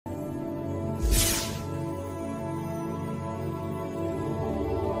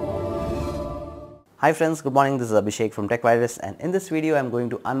Hi friends, good morning. This is Abhishek from TechVirus, and in this video I am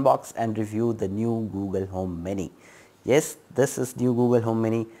going to unbox and review the new Google Home Mini. Yes, this is new Google Home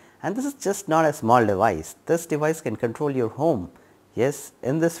Mini, and this is just not a small device. This device can control your home. Yes,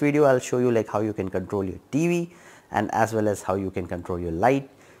 in this video I will show you like how you can control your TV and as well as how you can control your light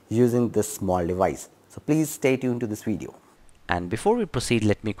using this small device. So please stay tuned to this video. And before we proceed,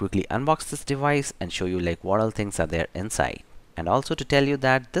 let me quickly unbox this device and show you like what all things are there inside. And also to tell you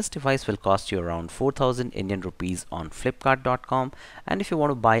that this device will cost you around 4,000 Indian rupees on flipkart.com, and if you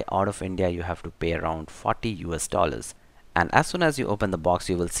want to buy out of India you have to pay around 40 US dollars. And as soon as you open the box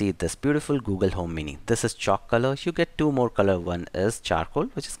you will see this beautiful Google Home Mini. This is chalk color. You get two more color. One is charcoal,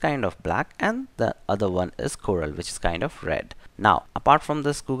 which is kind of black, and the other one is coral, which is kind of red. Now apart from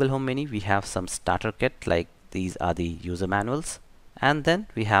this Google Home Mini, we have some starter kit, like these are the user manuals, and then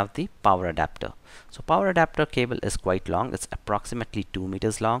we have the power adapter. So power adapter cable is quite long. It's approximately 2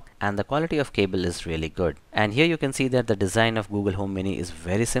 meters long, and the quality of cable is really good. And here you can see that the design of Google Home Mini is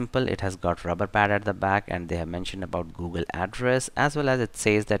very simple. It has got rubber pad at the back, and they have mentioned about Google address, as well as it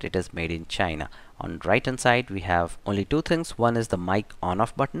says that it is made in China. On right hand side we have only two things. One is the mic on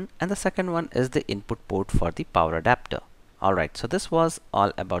off button, and the second one is the input port for the power adapter. Alright, so this was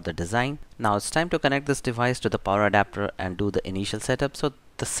all about the design. Now it's time to connect this device to the power adapter and do the initial setup. So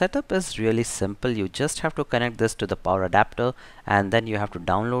the setup is really simple. You just have to connect this to the power adapter, and then you have to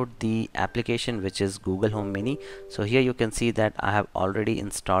download the application, which is Google Home Mini. So here you can see that I have already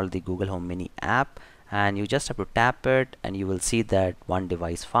installed the Google Home Mini app, and you just have to tap it and you will see that one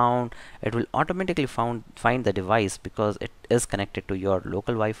device found. It will automatically find the device because it is connected to your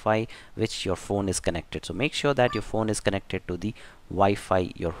local Wi-Fi, which your phone is connected. So make sure that your phone is connected to the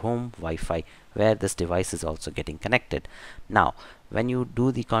Wi-Fi, your home Wi-Fi, where this device is also getting connected. Now when you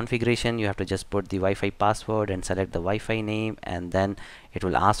do the configuration, you have to just put the Wi-Fi password and select the Wi-Fi name, and then it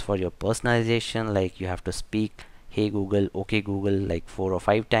will ask for your personalization, like you have to speak hey Google, okay Google, like 4 or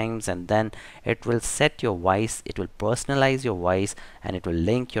 5 times, and then it will set your voice, it will personalize your voice, and it will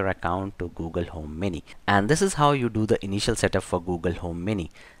link your account to Google Home Mini. And this is how you do the initial setup for Google Home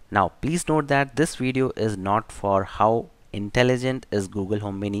Mini. Now please note that this video is not for how intelligent is Google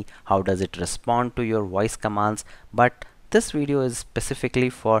Home Mini, how does it respond to your voice commands, but this video is specifically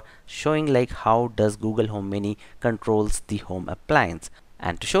for showing like how does Google Home Mini controls the home appliance.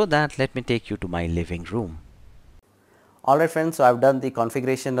 And to show that, let me take you to my living room. Alright friends, so I've done the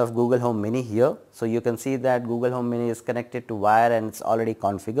configuration of Google Home Mini here. So you can see that Google Home Mini is connected to wire and it's already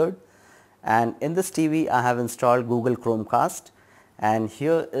configured. And in this TV I have installed Google Chromecast, and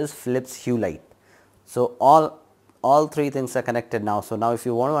here is Philips HUE light. So all three things are connected now. So now if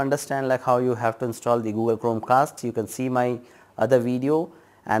you want to understand like how you have to install the Google Chromecast, you can see my other video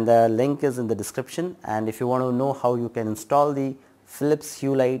and the link is in the description. And if you want to know how you can install the Philips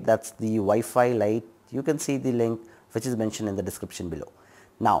HUE light, that's the Wi-Fi light, you can see the link which is mentioned in the description below.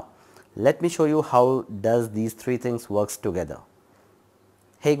 Now let me show you how does these three things works together.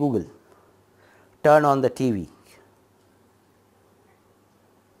 Hey Google, turn on the TV.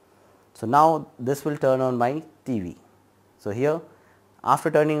 So now this will turn on my TV. So here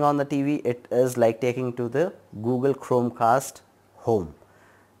after turning on the TV, it is like taking to the Google Chromecast home.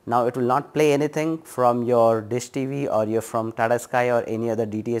 Now it will not play anything from your dish TV or from Tata Sky or any other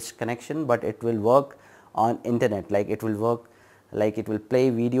DTH connection, but it will work on internet, like it will work, like it will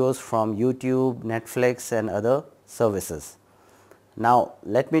play videos from YouTube, Netflix and other services. Now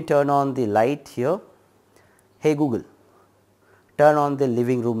let me turn on the light here. Hey Google, turn on the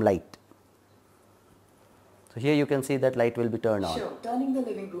living room light. So here you can see that light will be turned on. Sure, turning the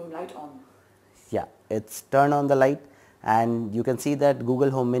living room light on. Yeah, it's turned on the light, and you can see that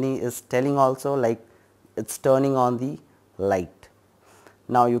Google Home Mini is telling also like it's turning on the light.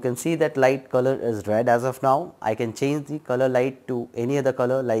 Now you can see that light color is red as of now. I can change the color light to any other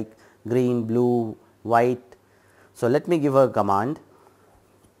color like green, blue, white. So let me give a command.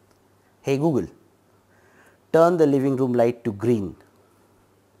 Hey Google, turn the living room light to green.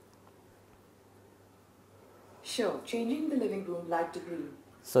 Sure, changing the living room light to green.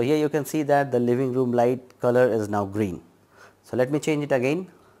 So here you can see that the living room light color is now green. So let me change it again.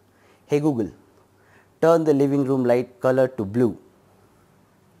 Hey Google, turn the living room light color to blue.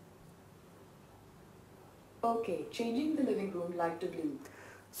 Okay, changing the living room light to blue.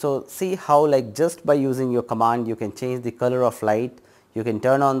 So see how like just by using your command you can change the color of light. You can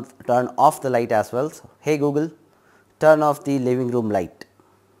turn off the light as well. So, hey Google, turn off the living room light.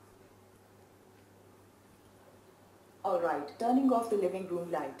 Alright, turning off the living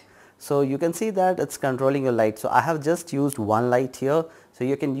room light. So you can see that it's controlling your light. So I have just used one light here. So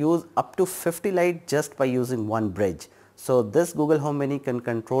you can use up to 50 light just by using one bridge. So this Google Home Mini can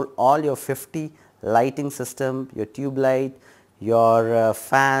control all your 50 lighting system, your tube light, your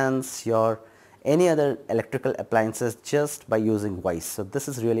fans, your any other electrical appliances just by using voice. So this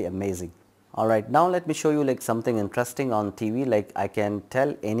is really amazing. Alright, now let me show you like something interesting on TV. Like I can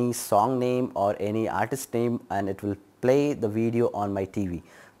tell any song name or any artist name and it will play the video on my TV.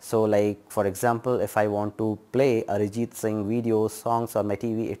 So like for example, if I want to play Arijit Singh video songs on my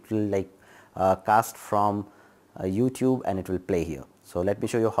TV, it will like cast from YouTube and it will play here. So let me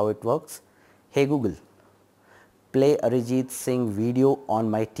show you how it works. Hey Google, play Arijit Singh video on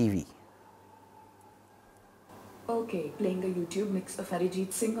my TV. Okay, playing a YouTube mix of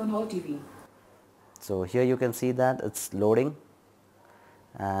Arijit Singh on Hall TV. So here you can see that it's loading,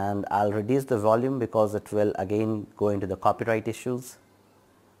 and I'll reduce the volume because it will again go into the copyright issues.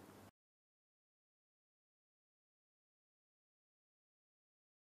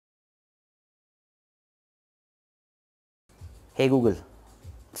 Hey Google,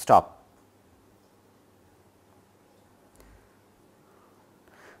 stop.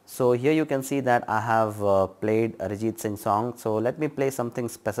 So here you can see that I have played Arijit Singh song. So let me play something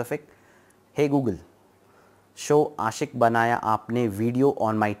specific. Hey Google, show Aashik Banaya Aapne video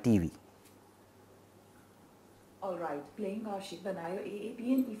on my TV. Alright, playing Aashik Banaya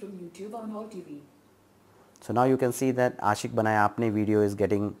AAPNE from YouTube on Hall TV. So now you can see that Aashik Banaya Aapne video is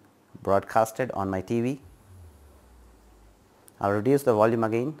getting broadcasted on my TV. I'll reduce the volume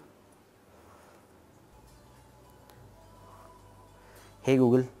again. Hey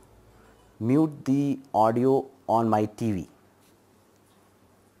Google, mute the audio on my TV.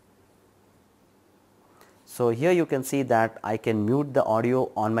 So here you can see that I can mute the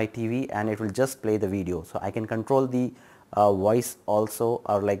audio on my TV and it will just play the video. So I can control the voice also,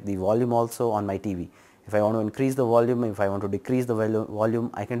 or like the volume also on my TV. If I want to increase the volume, if I want to decrease the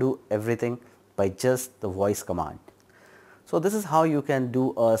volume, I can do everything by just the voice command. So this is how you can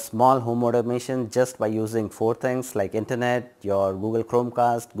do a small home automation just by using 4 things like internet, your Google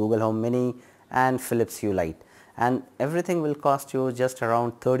Chromecast, Google Home Mini and Philips HUE light. And everything will cost you just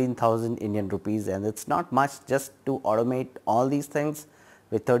around 13,000 Indian rupees, and it's not much just to automate all these things.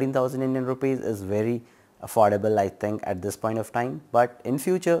 With 13,000 Indian rupees is very affordable, I think, at this point of time. But in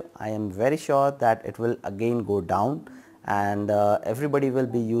future I am very sure that it will again go down, and everybody will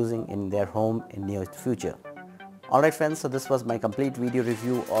be using in their home in near future. Alright friends, so this was my complete video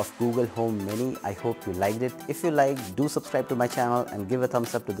review of Google Home Mini. I hope you liked it. If you liked, do subscribe to my channel and give a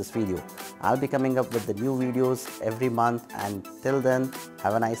thumbs up to this video. I'll be coming up with the new videos every month, and till then,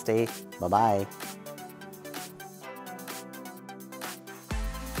 have a nice day. Bye bye.